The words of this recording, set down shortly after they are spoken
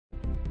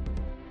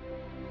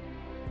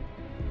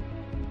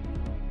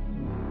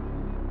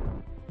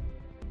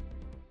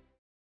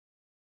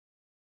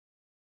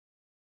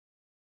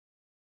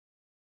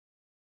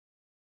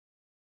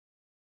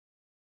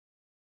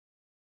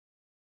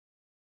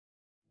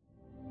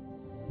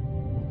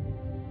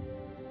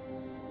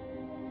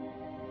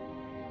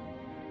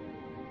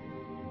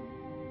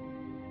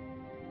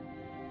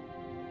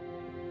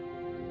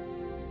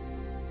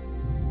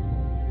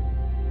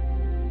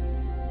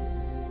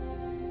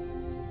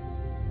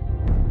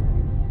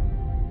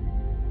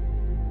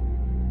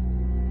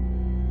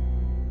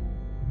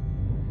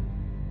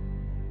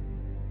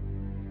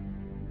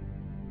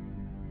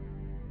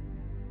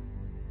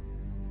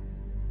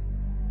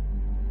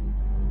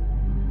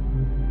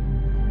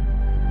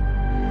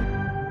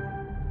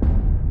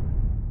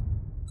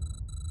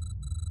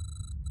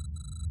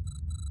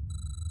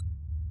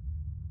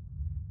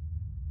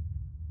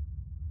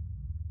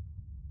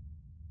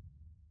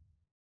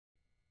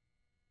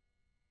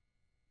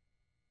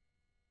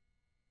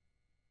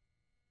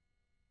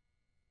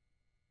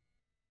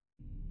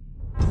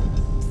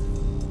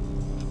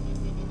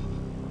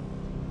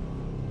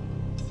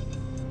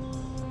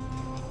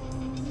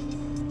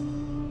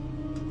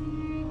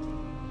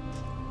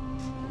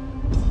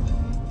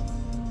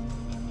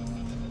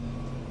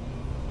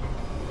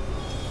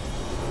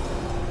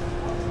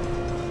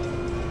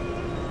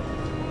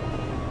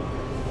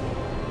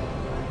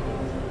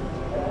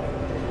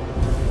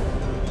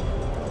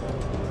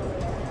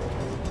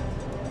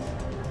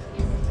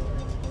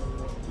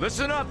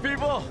Listen up,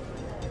 people!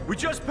 We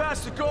just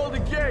passed the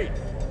Golden Gate.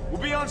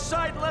 We'll be on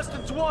site in less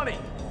than 20.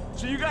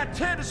 So you got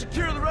 10 to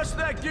secure the rest of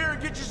that gear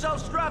and get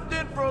yourself strapped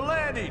in for a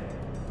landing.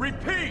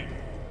 Repeat!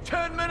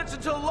 10 minutes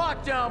until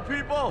lockdown,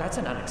 people! That's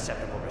an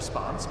unacceptable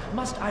response.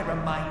 Must I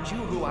remind you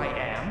who I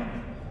am?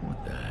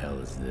 What the hell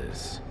is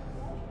this?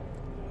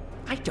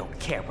 I don't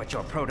care what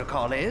your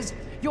protocol is.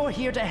 You're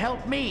here to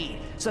help me,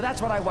 so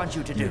that's what I want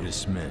you to do. You're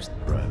dismissed,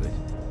 Private.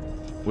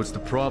 What's the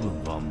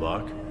problem, Von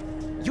Bach?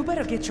 You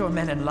better get your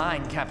men in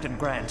line, Captain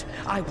Grant.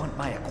 I want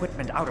my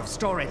equipment out of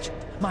storage.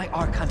 My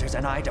Ark Hunters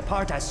and I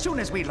depart as soon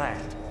as we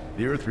land.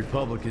 The Earth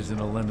Republic is in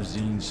a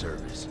limousine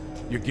service.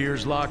 Your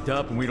gear's locked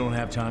up and we don't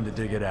have time to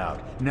dig it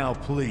out. Now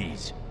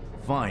please,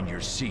 find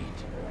your seat.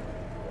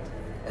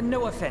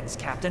 No offense,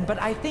 Captain,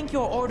 but I think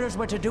your orders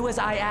were to do as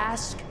I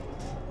ask.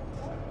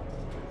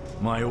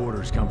 My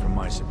orders come from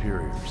my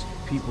superiors.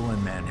 People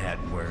in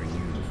Manhattan wearing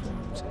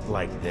uniforms,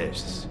 like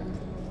this.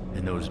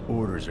 And those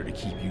orders are to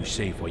keep you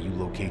safe while you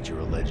locate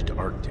your alleged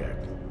Arc-Tech.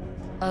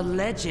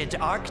 Alleged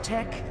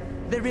Arc-Tech?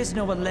 There is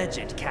no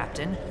alleged,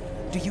 Captain.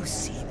 Do you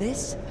see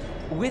this?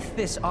 With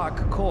this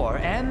Arc core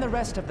and the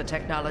rest of the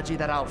technology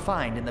that I'll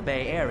find in the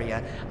Bay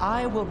Area,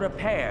 I will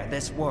repair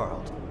this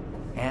world.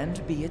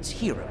 And be its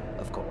hero,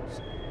 of course.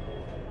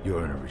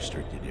 You're in a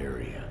restricted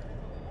area.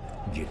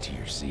 Get to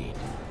your seat.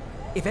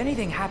 If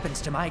anything happens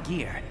to my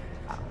gear,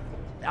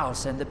 I'll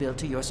send the bill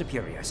to your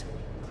superiors.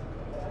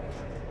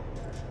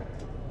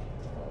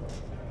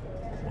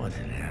 What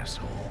an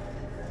asshole.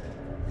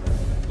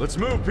 Let's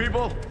move,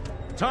 people!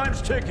 Time's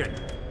ticking!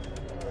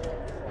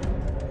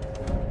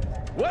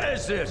 What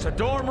is this, a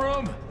dorm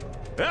room?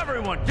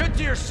 Everyone, get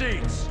to your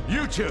seats!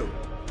 You two,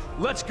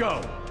 let's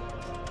go!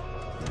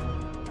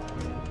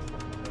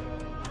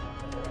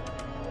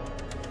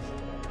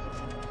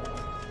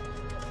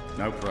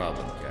 No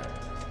problem, Cap.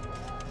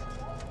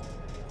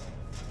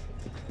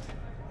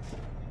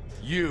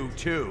 You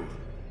too.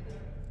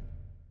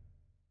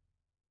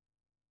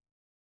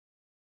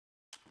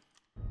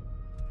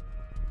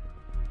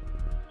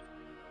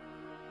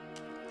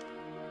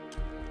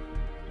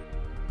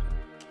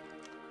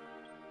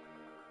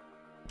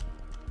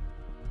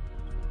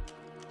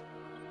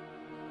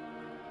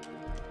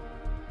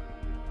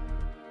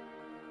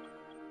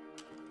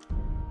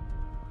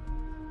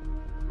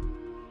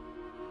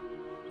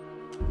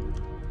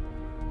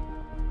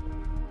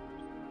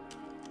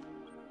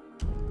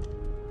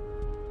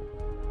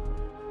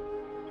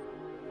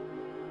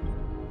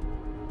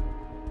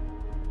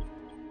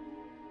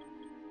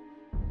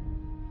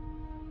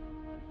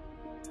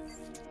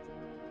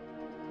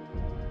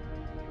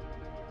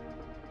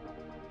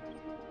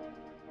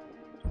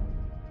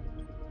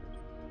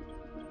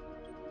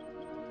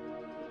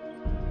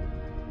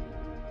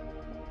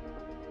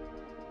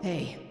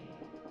 Hey.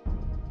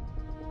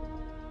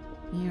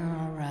 You're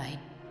all right.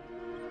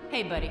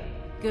 Hey, buddy.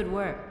 Good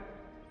work.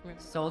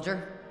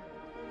 Soldier,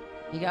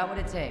 you got what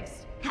it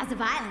takes. How's the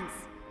violence?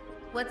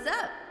 What's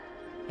up?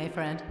 Hey,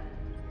 friend.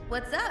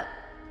 What's up?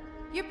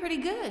 You're pretty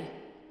good.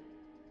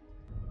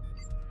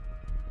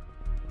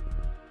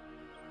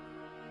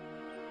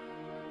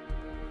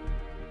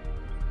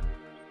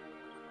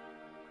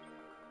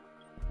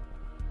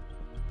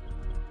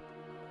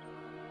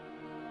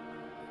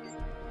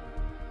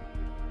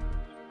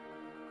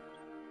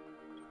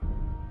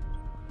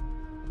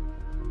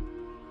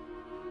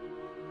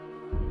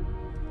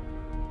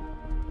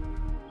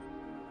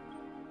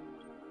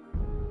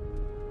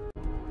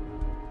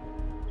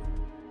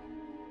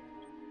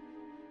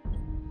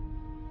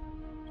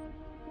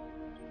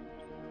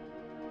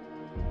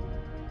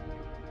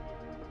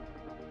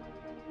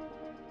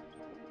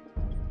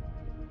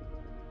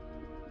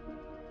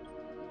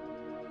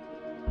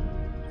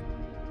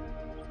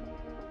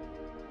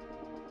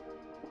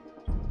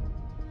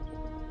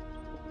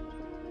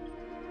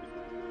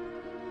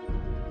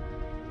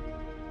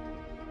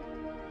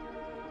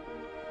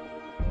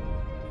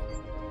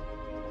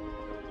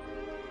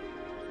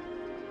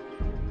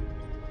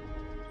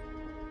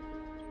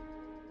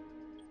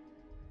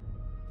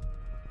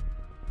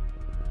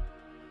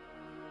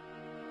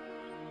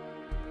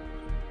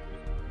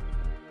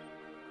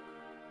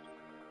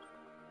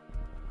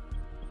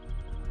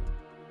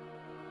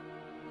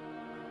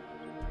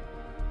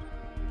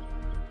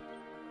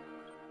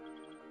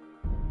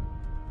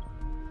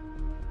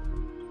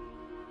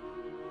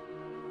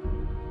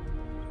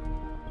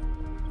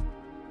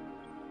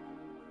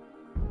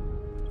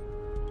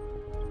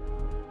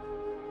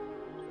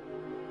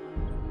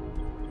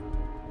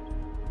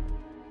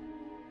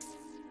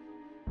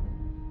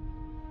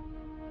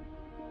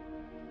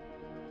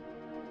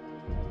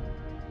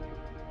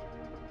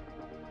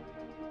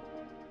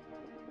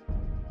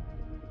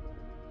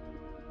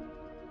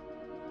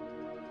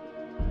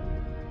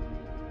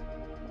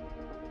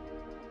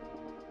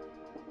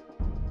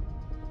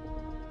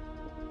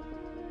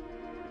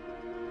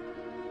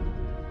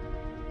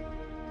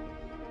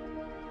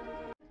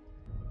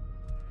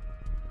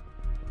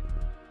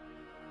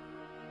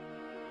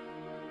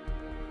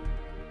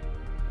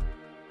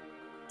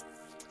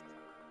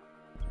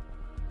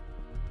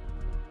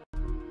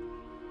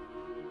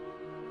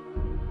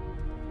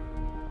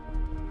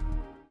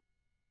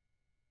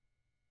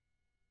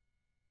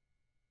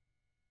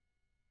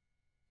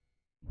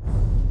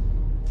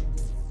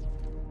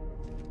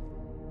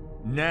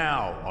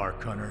 Now,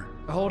 Ark Hunter.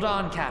 Hold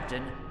on,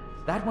 Captain.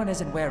 That one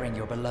isn't wearing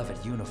your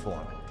beloved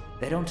uniform.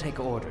 They don't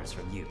take orders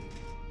from you.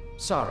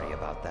 Sorry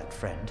about that,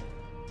 friend.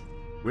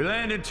 We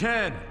land in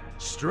 10.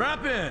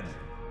 Strap in!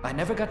 I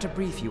never got to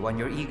brief you on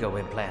your ego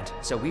implant,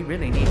 so we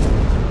really need to...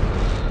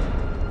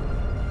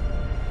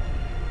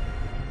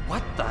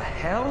 What the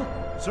hell?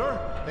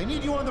 Sir, they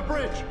need you on the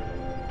bridge.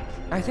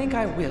 I think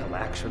I will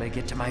actually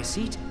get to my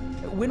seat.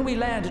 When we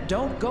land,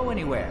 don't go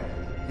anywhere.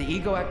 The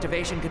ego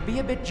activation could be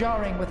a bit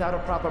jarring without a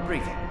proper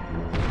briefing.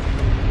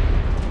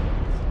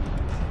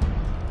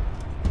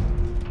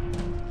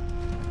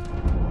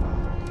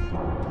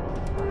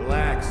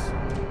 Relax.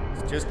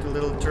 It's just a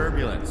little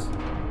turbulence.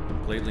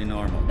 Completely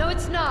normal. No,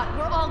 it's not.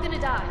 We're all gonna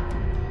die.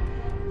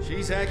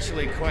 She's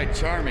actually quite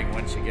charming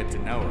once you get to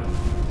know her.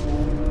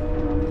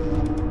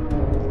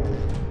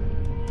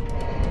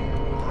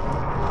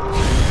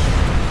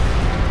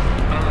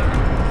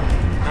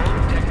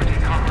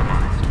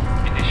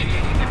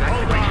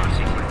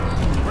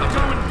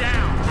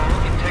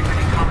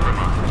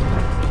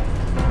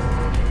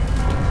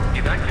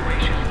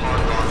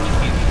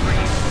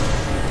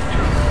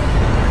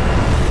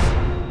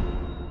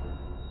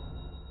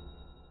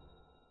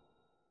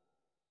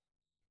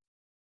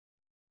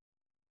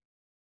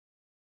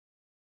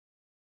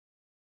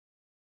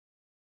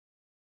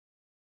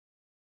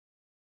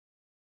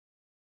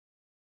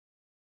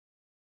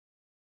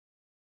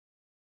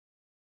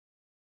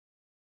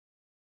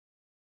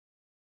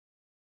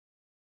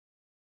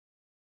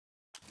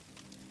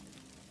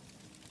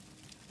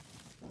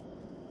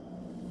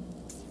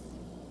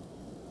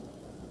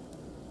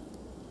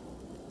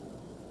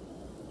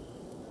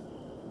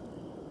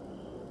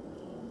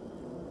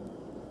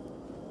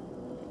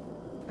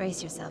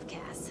 Brace yourself,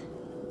 Cass.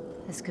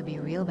 This could be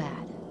real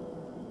bad.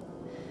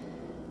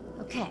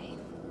 Okay.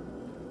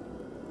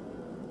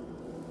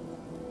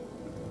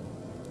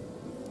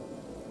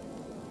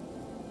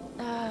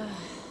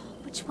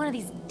 Which one of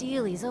these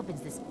dealies opens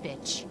this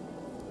bitch?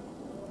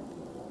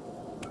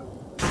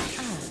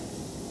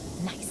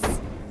 Nice.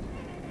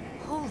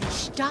 Holy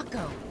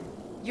Stocko!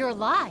 You're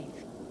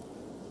alive!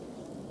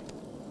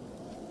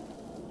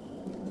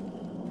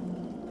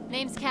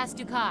 Name's Cass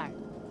Dukar.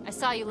 I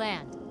saw you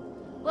land.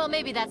 Well,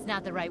 maybe that's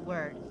not the right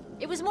word.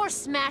 It was more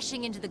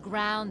smashing into the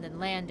ground than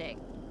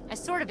landing. I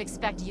sort of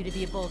expected you to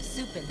be a bowl of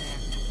soup in there.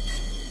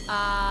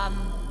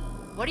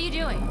 What are you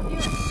doing?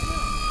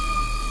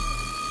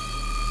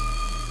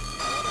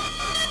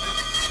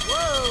 Whoa,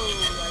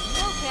 are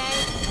you okay?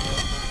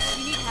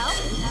 You need help?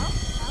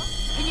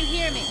 Can you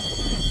hear me?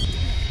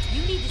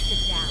 You need to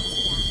sit down.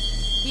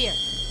 Here,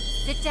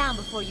 sit down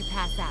before you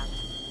pass out.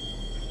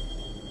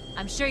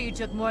 I'm sure you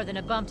took more than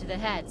a bump to the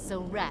head,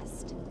 so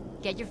rest.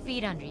 Get your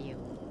feet under you.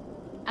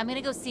 I'm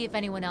gonna go see if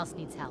anyone else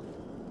needs help.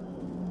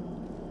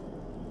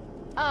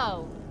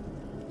 Oh,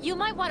 you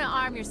might want to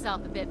arm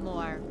yourself a bit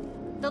more.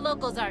 The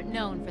locals aren't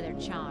known for their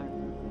charm.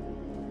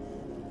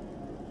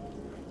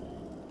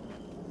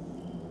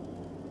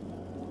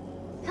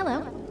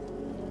 Hello.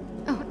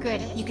 Oh,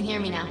 good. You can hear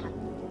me now.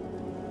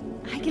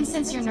 I can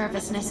sense your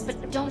nervousness,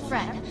 but don't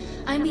fret.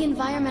 I'm the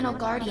Environmental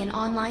Guardian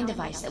online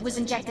device that was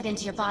injected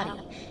into your body.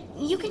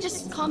 You can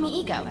just call me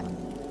Ego.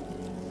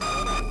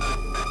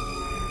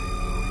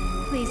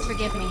 Please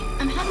forgive me.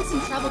 I'm having some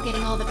trouble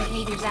getting all the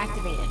behaviors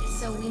activated,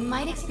 so we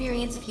might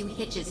experience a few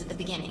hitches at the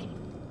beginning.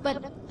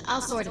 But I'll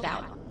sort it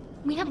out.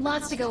 We have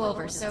lots to go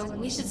over, so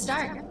we should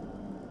start.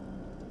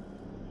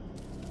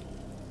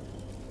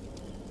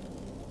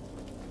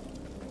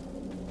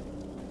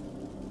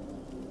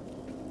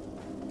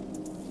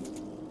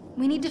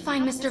 We need to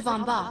find Mr.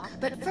 Von Bach,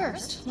 but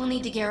first, we'll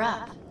need to gear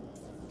up.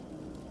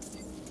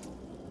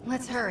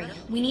 Let's hurry.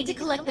 We need to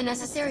collect the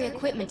necessary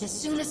equipment as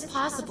soon as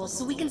possible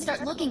so we can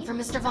start looking for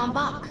Mr. Von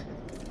Bach.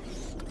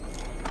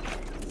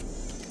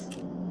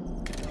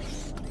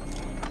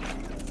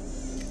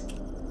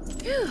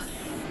 Phew.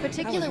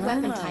 Particular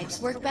weapon types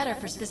work better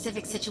for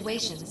specific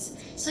situations,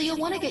 so you'll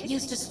want to get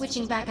used to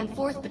switching back and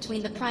forth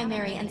between the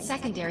primary and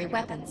secondary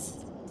weapons.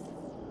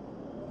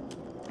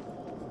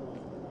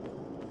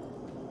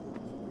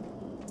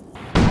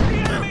 The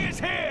enemy is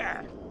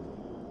here!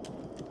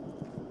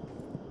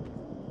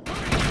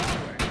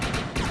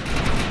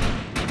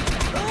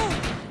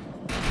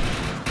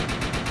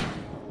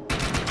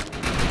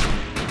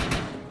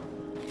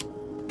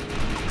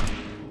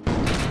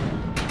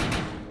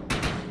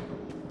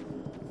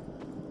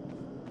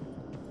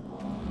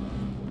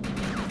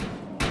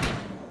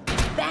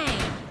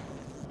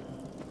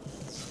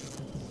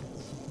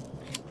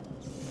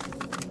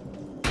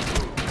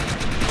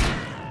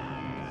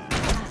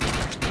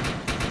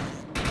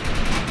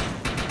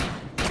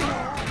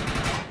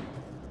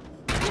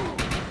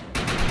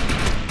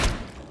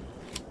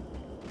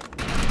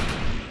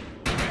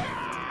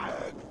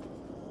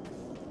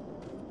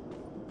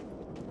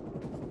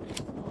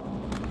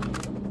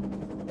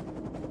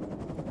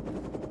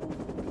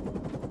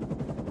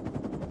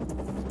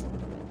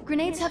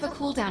 Grenades have a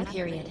cooldown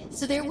period,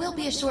 so there will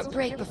be a short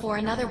break before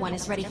another one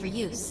is ready for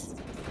use.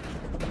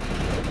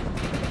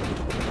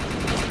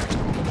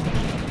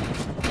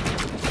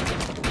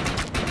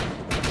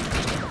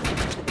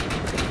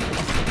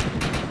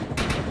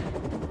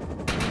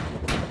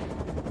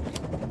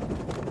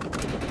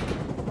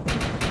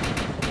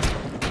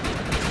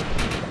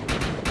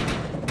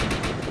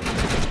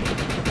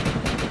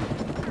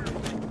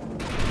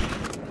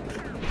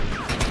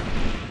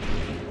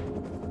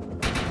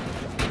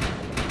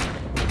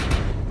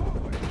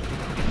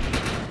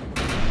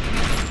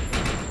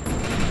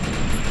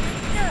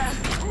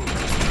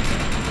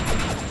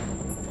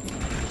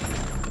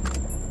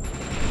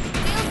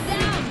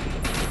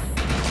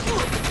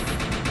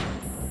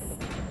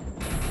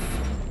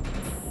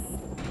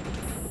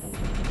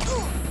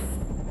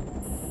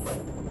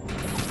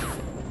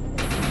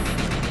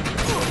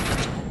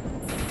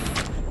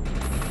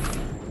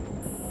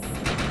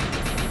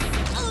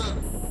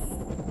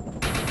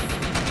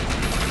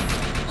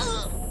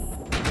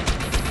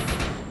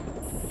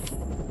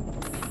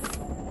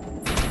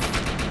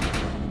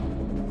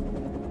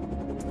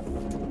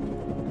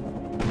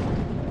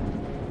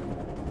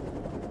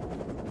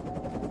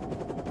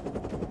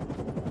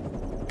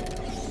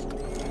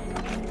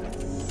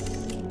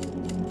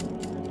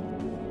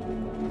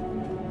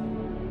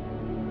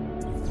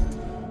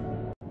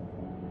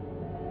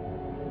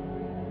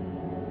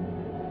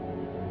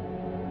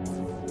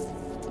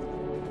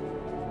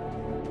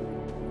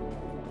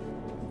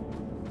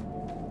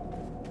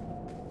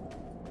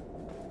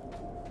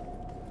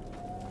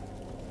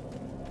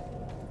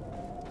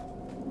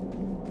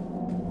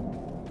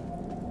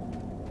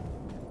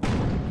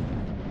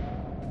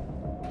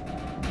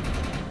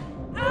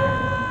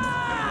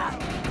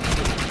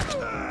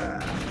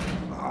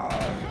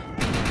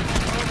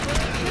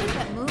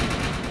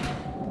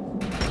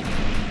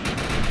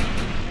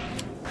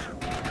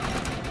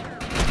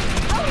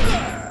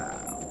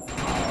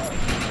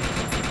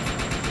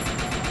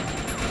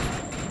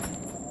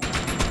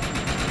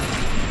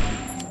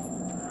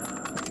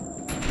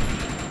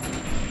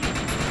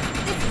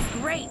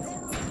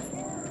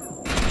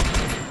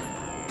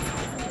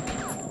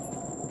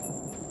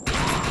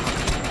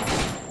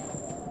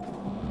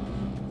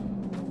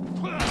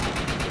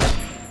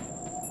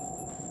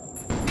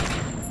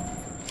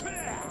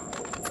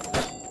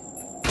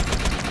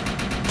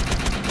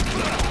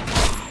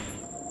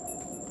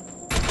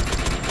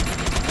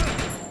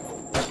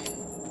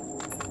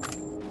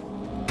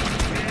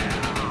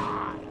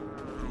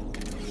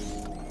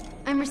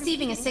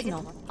 receiving a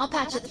signal. I'll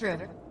patch it through.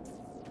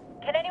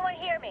 Can anyone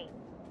hear me?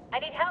 I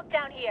need help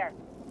down here.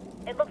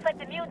 It looks like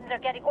the mutants are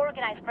getting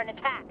organized for an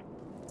attack.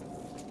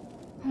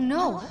 Oh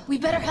no, we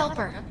better help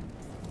her.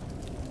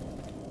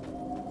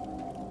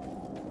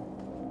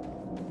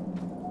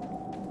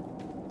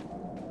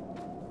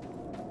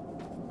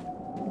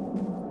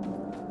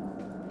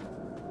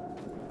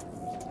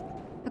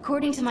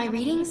 According to my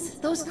readings,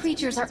 those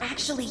creatures are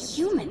actually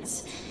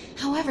humans.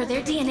 However,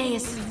 their DNA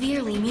is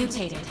severely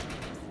mutated.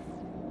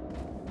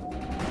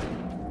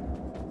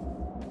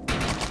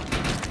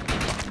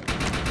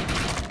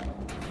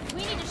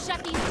 We need to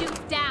shut these dudes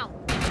down.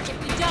 If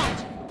we don't,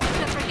 we're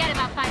gonna forget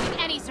about finding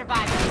any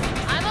survivors.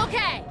 I'm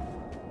okay.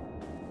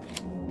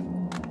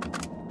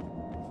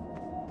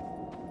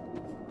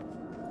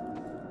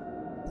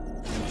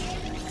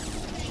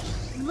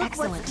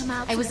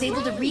 Excellent. I was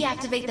able to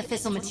reactivate the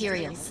fissile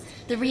materials.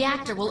 The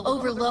reactor will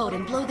overload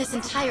and blow this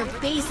entire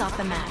base off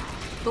the map,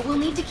 but we'll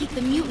need to keep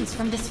the mutants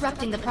from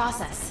disrupting the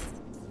process.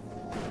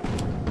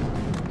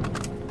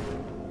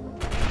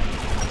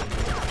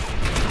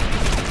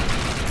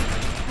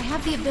 I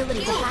have the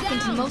ability to hack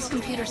into most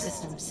computer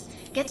systems.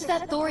 Get to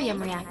that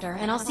thorium reactor,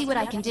 and I'll see what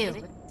I can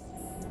do.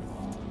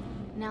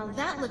 Now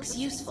that looks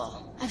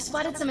useful. I've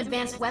spotted some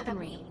advanced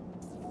weaponry.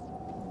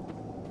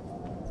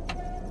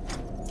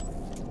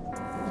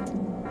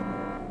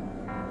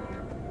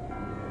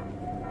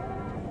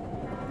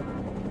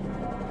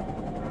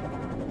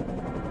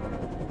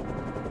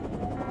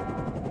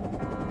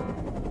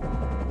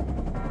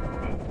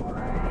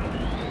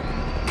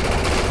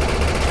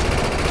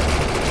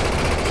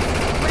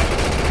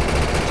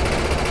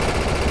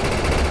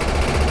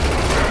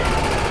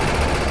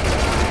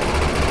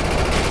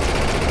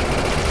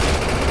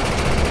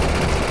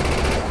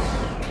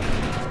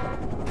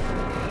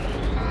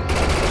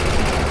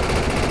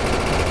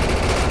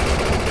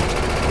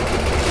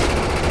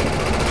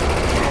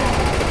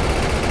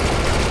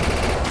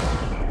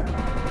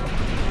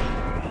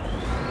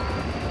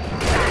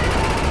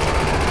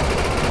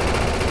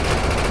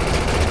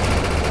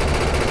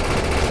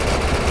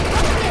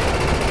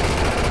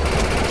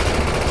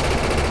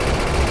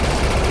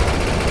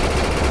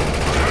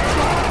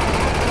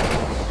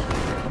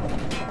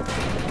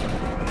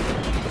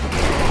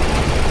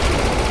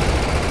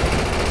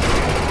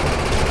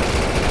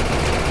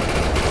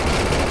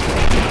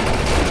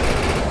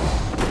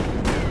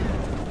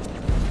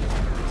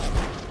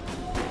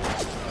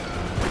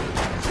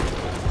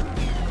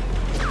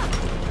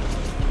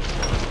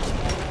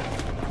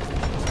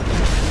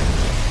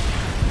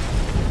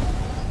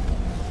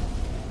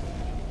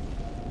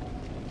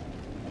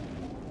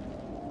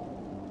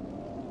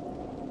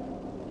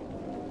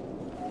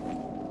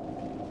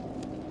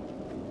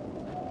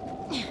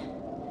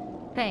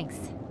 Thanks.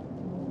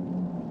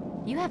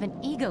 You have an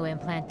ego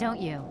implant, don't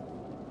you?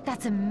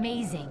 That's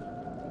amazing.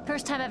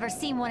 First time I've ever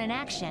seen one in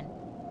action.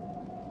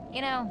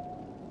 You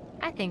know,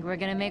 I think we're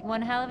gonna make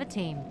one hell of a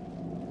team.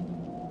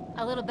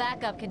 A little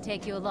backup can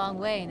take you a long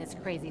way in this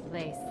crazy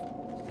place.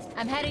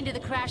 I'm heading to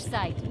the crash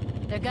site.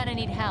 They're gonna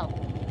need help.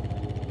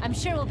 I'm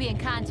sure we'll be in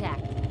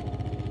contact.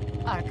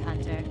 Arc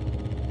Hunter.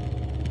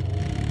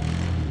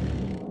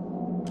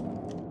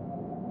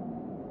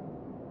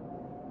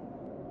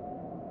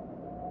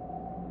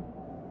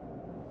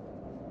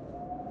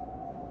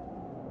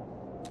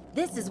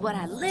 This is what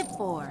I live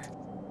for.